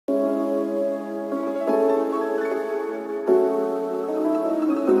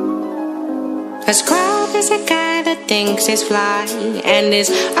A scrub is a guy that thinks he's fly and is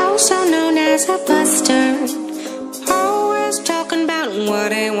also known as a buster. Always talking about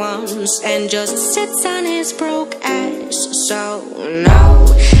what he wants and just sits on his broke ass. So no,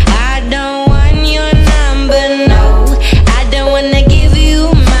 I don't want your number, no. I don't wanna give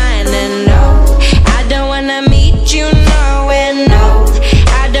you mine, and no, I don't wanna meet you nowhere, no.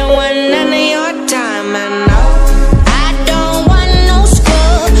 I don't want none of your time, and no, I don't want no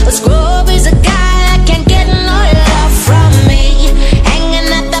scrub. A scrub is a guy that can't get no love from me, hanging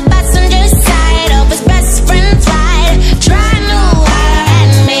at the passenger side of his best friend's ride, trying to holler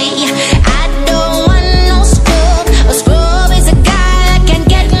at me. I don't want no scrub. A scrub is a guy that can't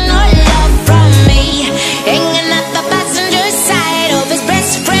get no love from me, hanging at the passenger side of his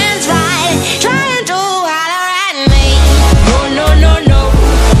best friend's ride, trying to holler at me. No, no, no, no,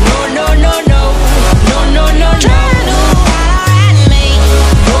 no, no, no, no, no, no, no, trying to holler at me.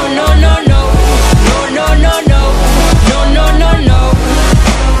 No, no, no, no, no, no, no, no, no, no, no, no.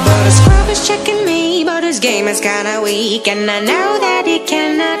 But a scrub is checking me, but his game is kinda weak, and I know that he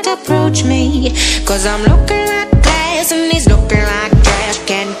cannot approach me, 'cause I'm looking like glass and he's looking like trash.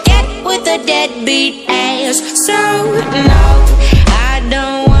 Can't get with a deadbeat ass. So no, I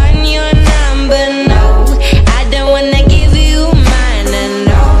don't want your number, no. I don't wanna give you mine, and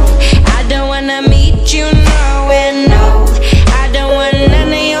no, I don't wanna meet you nowhere, no. I don't want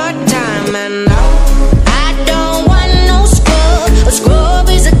none of your time, and no, I don't want no scrub. A scrub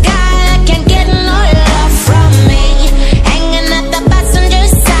is a guy that can't get no love from me, hanging at the passenger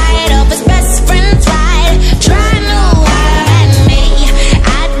side of his best friend's ride, trying to holler at me.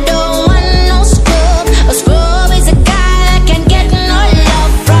 I don't want no scrub. A scrub is a guy that can't get no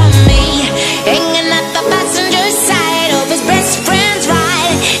love from me, hanging at the passenger side of his best friend's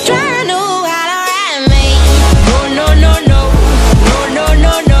ride, trying to holler at me. No, no, no, no, no, no, no,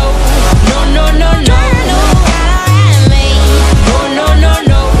 no, no, no, no, no, trying to holler at me. No, no, no,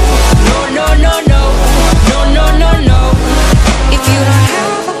 no, no, no, no, no, no, no, no, no. If you don't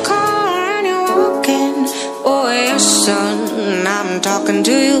have a car and you're walking, oh yes son, I'm talking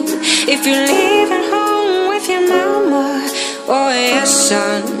to you. If you're leaving home with your mama, oh yes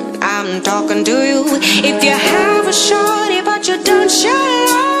son, I'm talking to you. If you have a shorty but you don't show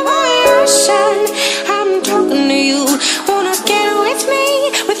love, oh yes son, I'm talking to you. Wanna get with me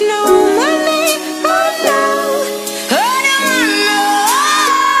with no money, oh no, oh no, no, no,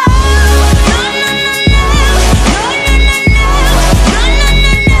 no, no, no, no,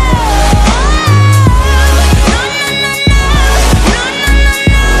 no, no, no, no, no, no,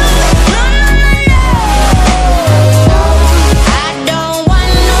 no, I don't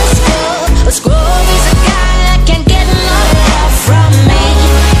want no scrub. A scrub is a guy that can't get no love from me,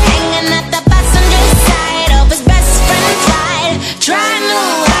 hanging at the passenger side of his best friend's ride, trying to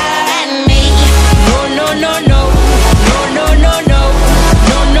holler at me. No, no, no, no, no, no, no, no, no,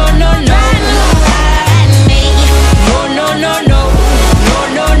 no, no, no, trying to holler at me. No, no, no, no, no,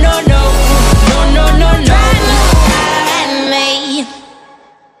 no, no, no, no, no, no, trying to holler at me.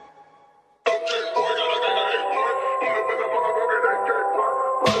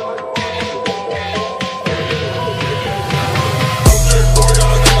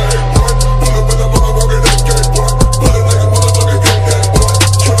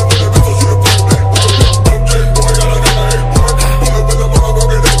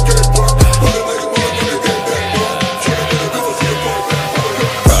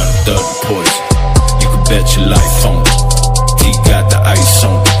 Product of the poison, you can bet your life on it. He got the ice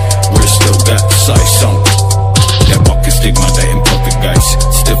on it, we're still got the slice on it. That walking stigma, that imperfect guys,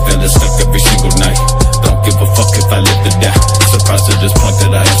 still feeling stuck every single night. Don't give a fuck if I live to die. Surprised to this point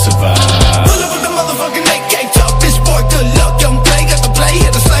that I have survived. Pull up with the motherfucking AK talk. This boy good luck, young play, got the play,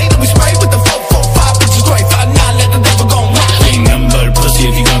 hit the slay, then we spray with the 445, bitches great, 5'9", let the devil go ride. Ain't nothing but a pussy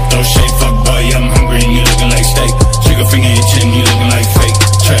if you gon' throw shade. Fuck boy, I'm hungry and you looking like steak. Trigger finger in your chin, you looking like fake.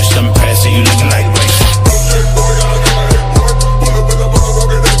 Trash them past and you looking like race.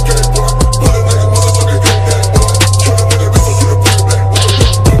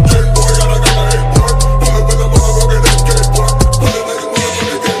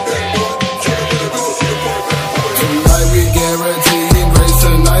 Tonight we guaranteeing grace,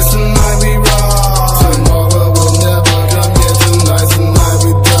 tonight we rock. Tomorrow will never come, yet tonight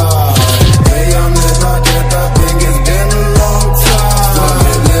we die. Hey, I'm in my death, I think it's been a long time.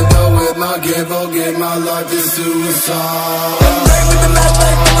 Live with my give, oh, give my life is suicide.